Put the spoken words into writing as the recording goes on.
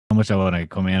much I want to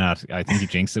come in at. I think you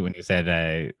jinxed it when you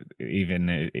said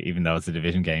even though it's a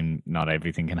division game, not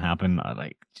everything can happen.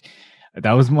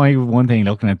 That was my one thing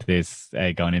looking at this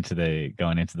going into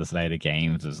the slate of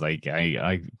games was like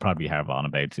I probably harp on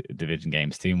about division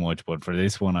games too much, but for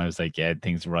this one I was like, yeah,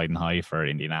 things are riding high for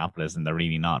Indianapolis and they're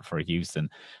really not for Houston.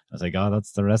 I was like, oh,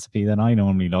 that's the recipe that I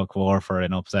normally look for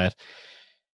an upset.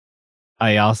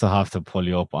 I also have to pull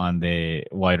you up on the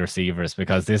wide receivers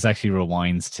because this actually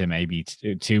rewinds to maybe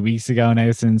 2 weeks ago now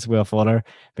since Will Fuller.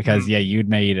 Because Mhm. yeah, you'd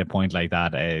made a point like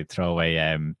that,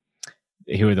 throwaway.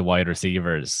 Who are the wide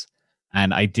receivers?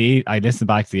 And I did. I listened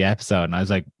back to the episode and I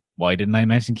was like, why didn't I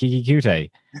mention Kiki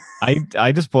Kute?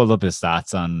 I just pulled up his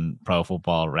stats on Pro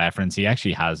Football Reference. He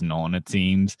actually has none. It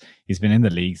seems he's been in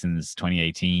the league since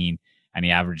 2018, and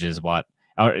he averages what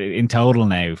or in total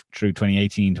now through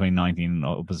 2018, 2019,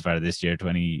 up as far as this year,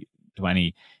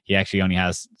 2020, he actually only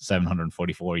has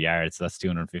 744 yards. So that's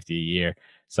 250 a year.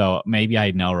 So maybe I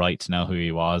had no right to know who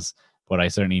he was, but I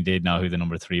certainly did know who the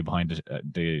number three behind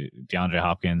the DeAndre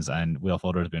Hopkins and Will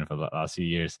Fuller has been for the last few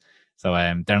years. So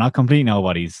they're not complete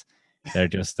nobodies. They're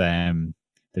just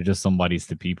somebodies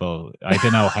to people. I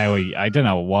don't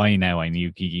know why now I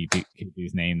knew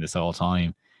Kiki's name this whole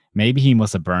time. Maybe he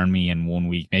must have burned me in 1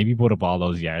 week. Maybe put up all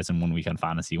those yards in 1 week on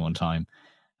fantasy one time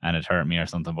and it hurt me or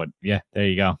something. But yeah, there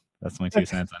you go. That's my 2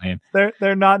 cents on him.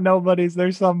 They're not nobodies.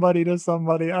 They're somebody to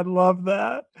somebody. I love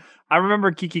that. I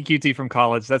remember Kiki QT from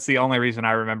college. That's the only reason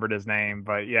I remembered his name.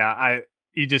 But yeah,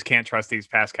 you just can't trust these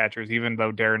pass catchers, even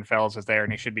though Darren Fells is there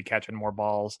and he should be catching more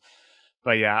balls.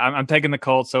 But yeah, I'm taking the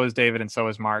Colts. So is David and so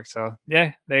is Mark. So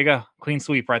yeah, there you go. Clean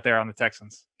sweep right there on the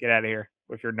Texans. Get out of here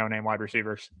with your no-name wide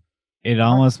receivers. It All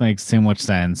right. almost makes too much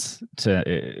sense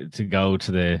to go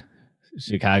to the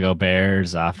Chicago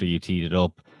Bears after you teed it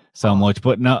up so Oh, much.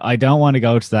 But no, I don't want to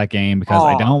go to that game because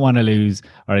I oh, don't want to lose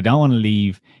or I don't want to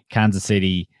leave Kansas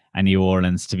City and New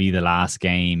Orleans to be the last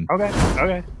game okay,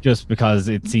 okay. just because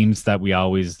it seems that we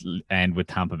always end with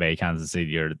Tampa Bay, Kansas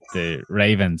City, or the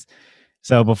Ravens.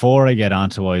 So before I get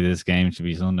on to why this game should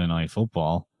be Sunday Night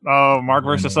Football, Oh, Mark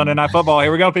versus Sunday Night Football.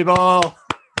 Here we go, people.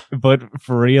 but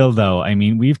for real though, I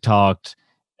mean, we've talked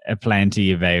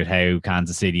plenty about how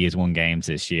Kansas City has won games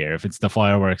this year. If it's the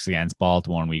fireworks against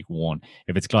Baltimore in week one,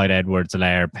 if it's Clyde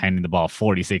Edwards-Helaire penning the ball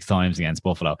 46 times against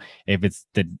Buffalo, if it's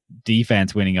the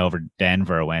defense winning over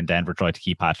Denver when Denver tried to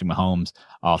keep Patrick Mahomes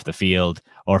off the field,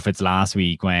 or if it's last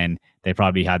week when they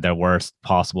probably had their worst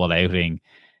possible outing,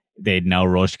 they had no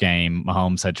rush game.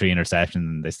 Mahomes had 3 interceptions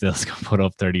and they still put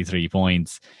up 33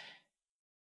 points.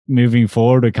 Moving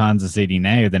forward with Kansas City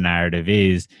now, the narrative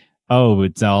is, oh,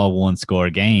 it's all one score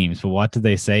games. But what do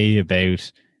they say about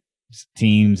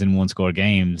teams in one score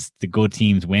games? The good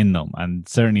teams win them. And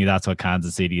certainly that's what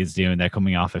Kansas City is doing. They're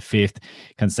coming off a fifth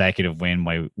consecutive win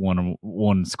by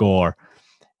one score,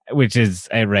 which is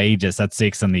outrageous. That's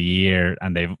six on the year,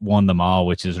 and they've won them all,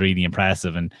 which is really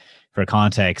impressive. And for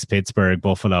context, Pittsburgh,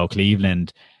 Buffalo,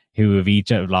 Cleveland, who have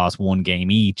each lost one game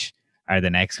each, are the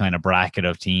next kind of bracket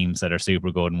of teams that are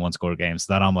super good in one score games.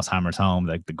 So that almost hammers home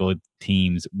like the good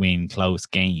teams win close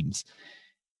games.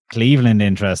 Cleveland,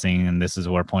 interesting, and this is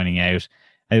worth pointing out,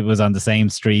 it was on the same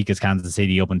streak as Kansas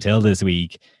City up until this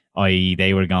week, i.e.,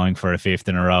 they were going for a fifth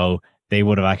in a row. They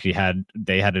would have actually had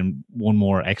one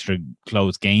more extra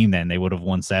close game. Then they would have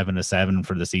won 7-7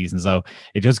 for the season. So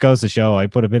it just goes to show. I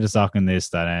put a bit of stock in this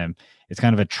that it's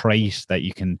kind of a trait that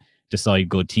you can decide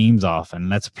good teams off, and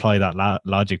let's apply that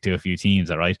logic to a few teams.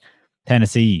 All right,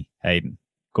 Tennessee, Hayden,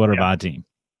 good or Yeah, bad team?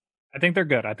 I think they're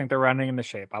good. I think they're rounding in the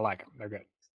shape. I like them. They're good.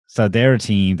 So they're a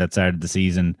team that started the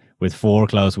season with 4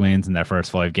 close wins in their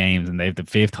first 5 games, and they have the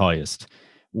fifth highest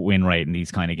win rate in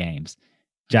these kind of games.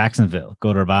 Jacksonville,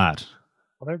 good or bad?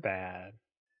 Well, they're bad.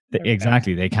 They're bad.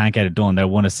 Exactly, they can't get it done. They're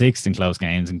 1 of 6 in close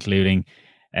games, including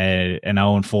an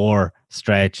 0-4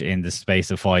 stretch in the space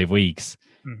of 5 weeks.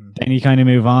 Mm-hmm. Then you kind of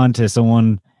move on to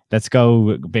someone. Let's go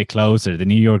a bit closer. The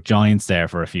New York Giants there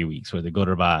for a few weeks. Were they good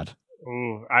or bad?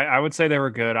 Ooh, I would say they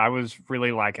were good. I was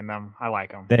really liking them. I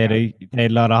like them. They had Yeah. a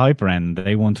lot of hype around.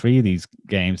 They won 3 of these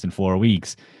games in 4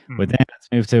 weeks. But Mm-hmm. then let's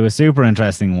move to a super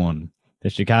interesting one: the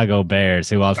Chicago Bears,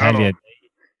 who I'll tell Oh, you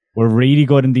were really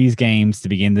good in these games to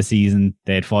begin the season.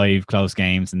 They had 5 close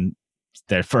games in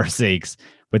their first 6,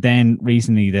 but then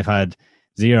recently they've had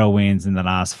 0 wins in the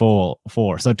last four.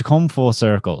 So to come full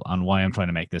circle on why I'm trying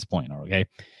to make this point, okay?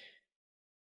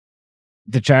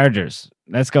 The Chargers,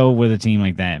 let's go with a team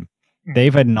like them. mm-hmm.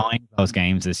 They've had 9 close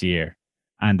games this year,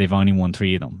 and they've only won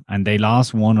 3 of them, and they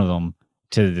lost one of them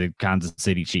to the Kansas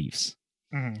City Chiefs.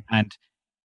 Mm-hmm. And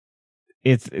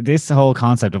it's this whole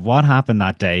concept of what happened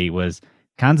that day was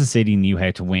Kansas City knew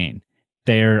how to win.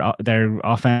 Their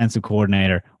offensive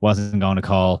coordinator wasn't going to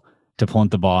call to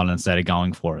punt the ball instead of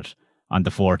going for it on the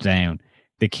fourth down.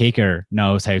 The kicker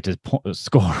knows how to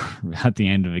score at the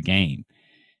end of a game.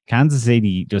 Kansas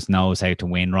City just knows how to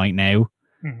win right now.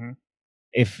 Mm-hmm.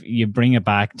 If you bring it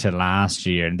back to last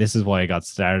year, and this is why I got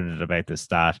started about this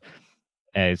stat,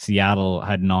 Seattle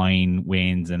had 9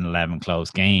 wins in 11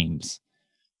 close games.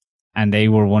 And they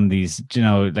were one of these,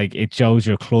 like it shows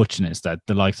your clutchness that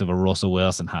the likes of a Russell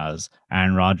Wilson has,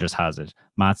 Aaron Rodgers has it,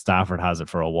 Matt Stafford has it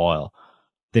for a while.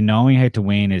 The knowing how to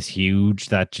win is huge.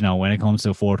 That, when it comes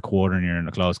to a fourth quarter and you're in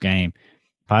a close game,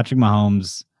 Patrick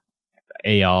Mahomes,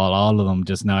 all of them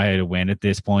just know how to win at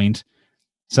this point.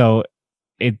 So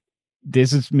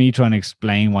this is me trying to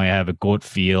explain why I have a good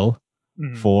feel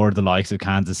for the likes of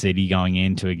Kansas City going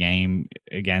into a game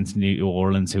against New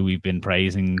Orleans, who we've been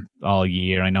praising all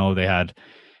year. I know they had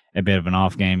a bit of an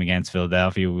off game against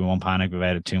Philadelphia. We won't panic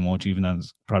about it too much, even though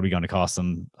it's probably going to cost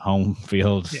them home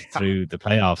field through the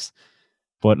playoffs.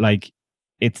 But like,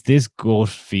 it's this gut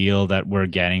feel that we're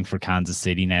getting for Kansas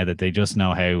City now that they just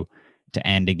know how to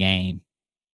end a game.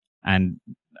 And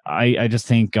I just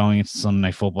think going into Sunday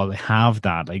Night Football, they have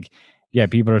that. Like, yeah,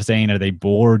 people are saying, are they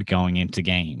bored going into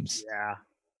games? Yeah.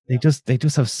 They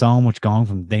just have so much going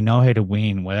from them. They know how to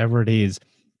win, whatever it is.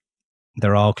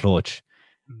 They're all clutch.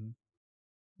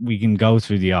 Mm-hmm. We can go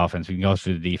through the offense. We can go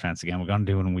through the defense again. We're going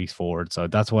to do it in weeks forward. So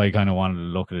that's why I kind of wanted to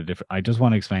look at it different. I just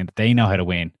want to explain that they know how to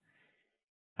win.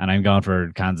 And I'm going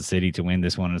for Kansas City to win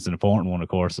this one. It's an important one, of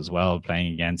course, as well,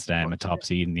 playing against a top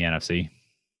seed in the NFC.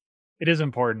 It is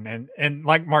important. And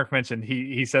like Mark mentioned,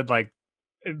 he said, like,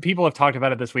 people have talked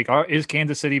about it this week. Is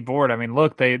Kansas City bored? I mean,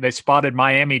 look, they spotted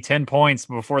Miami 10 points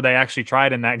before they actually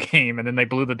tried in that game, and then they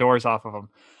blew the doors off of them.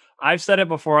 I've said it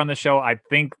before on the show. I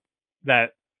think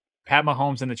that Pat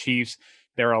Mahomes and the Chiefs,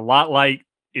 they're a lot like,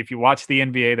 if you watch the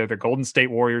NBA, they're the Golden State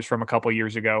Warriors from a couple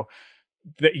years ago.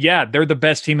 Yeah, they're the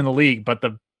best team in the league, but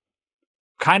the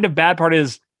kind of bad part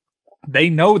is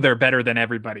they know they're better than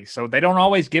everybody. So they don't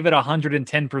always give it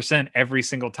 110% every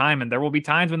single time. And there will be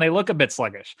times when they look a bit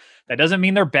sluggish. That doesn't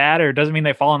mean they're bad, or it doesn't mean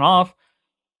they've fallen off.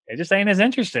 They just ain't as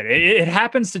interested. It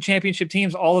happens to championship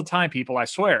teams all the time, people, I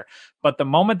swear. But the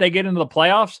moment they get into the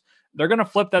playoffs, they're going to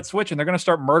flip that switch and they're going to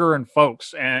start murdering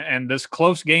folks. And this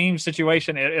close game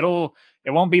situation, it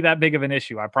won't be that big of an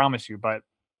issue, I promise you. But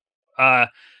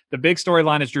the big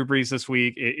storyline is Drew Brees this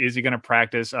week. Is he going to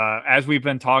practice? As we've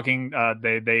been talking,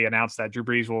 they announced that Drew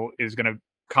Brees is going to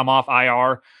come off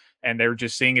IR, and they're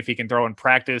just seeing if he can throw in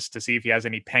practice to see if he has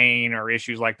any pain or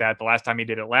issues like that. The last time he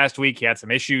did it last week, he had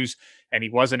some issues, and he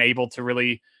wasn't able to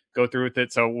really go through with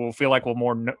it. So we'll feel like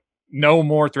we'll know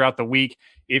more throughout the week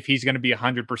if he's going to be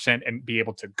 100% and be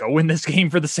able to go in this game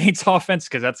for the Saints offense,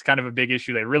 because that's kind of a big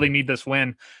issue. They really need this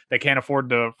win. They can't afford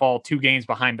to fall 2 games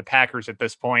behind the Packers at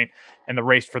this point in the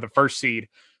race for the first seed.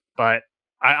 But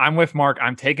I'm with Mark.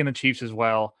 I'm taking the Chiefs as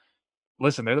well.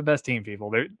 Listen, they're the best team, people.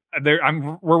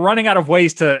 We're running out of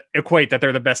ways to equate that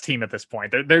they're the best team at this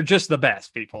point. They're just the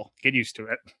best, people. Get used to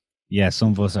it. Yeah, some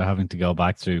of us are having to go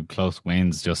back through close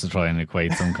wins just to try and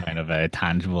equate some kind of a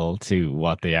tangible to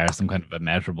what they are, some kind of a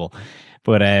measurable.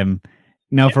 But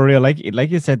for real, like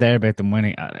you said there about them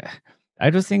winning, I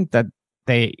just think that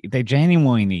they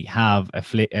genuinely have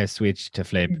a switch to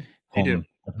flip come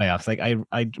the playoffs. Like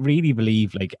I really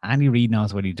believe like Andy Reid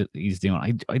knows what he's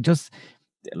doing. I just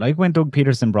like when Doug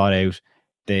Peterson brought out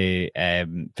the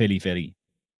Philly,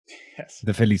 yes,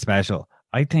 the Philly special.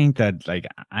 I think that like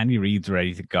Andy Reid's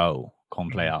ready to go come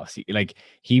playoffs.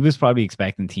 He was probably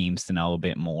expecting teams to know a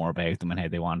bit more about them and how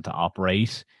they wanted to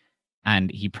operate, and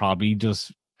he probably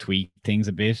just tweaked things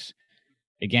a bit.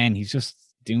 Again, he's just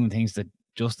doing things that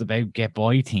just about get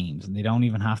by teams, and they don't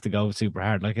even have to go super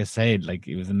hard. Like I said, like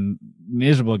it was a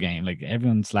miserable game. Like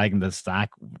everyone's slagging the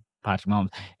sack Patrick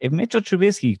Mahomes. If Mitchell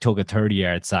Trubisky took a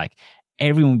 30-yard sack,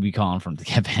 everyone would be calling for him to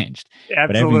get benched.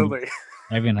 Absolutely.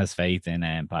 Everyone has faith in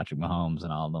Patrick Mahomes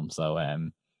and all of them. So,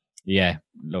 yeah,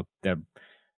 look,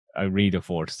 I really look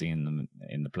forward to seeing them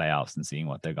in the playoffs and seeing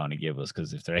what they're going to give us,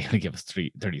 because if they're able to give us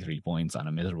 33 points on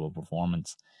a miserable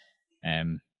performance,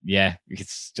 yeah,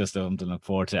 it's just something to look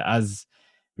forward to. As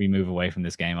we move away from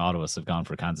this game, all of us have gone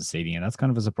for Kansas City, and that's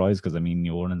kind of a surprise because, I mean,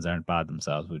 New Orleans aren't bad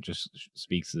themselves, but it just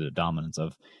speaks to the dominance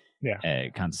of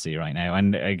Kansas City right now.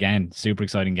 And again, super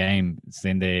exciting game. It's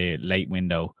in the late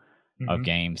window of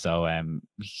game, so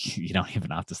you don't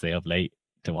even have to stay up late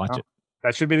to watch it.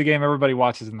 That should be the game everybody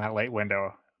watches in that late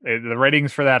window. The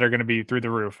ratings for that are going to be through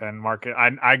the roof, and Mark,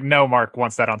 I know Mark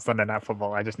wants that on Sunday Night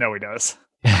Football. I just know he does.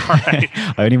 All right.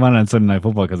 I only want it on Sunday Night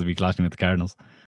Football because it'll be clashing with the Cardinals.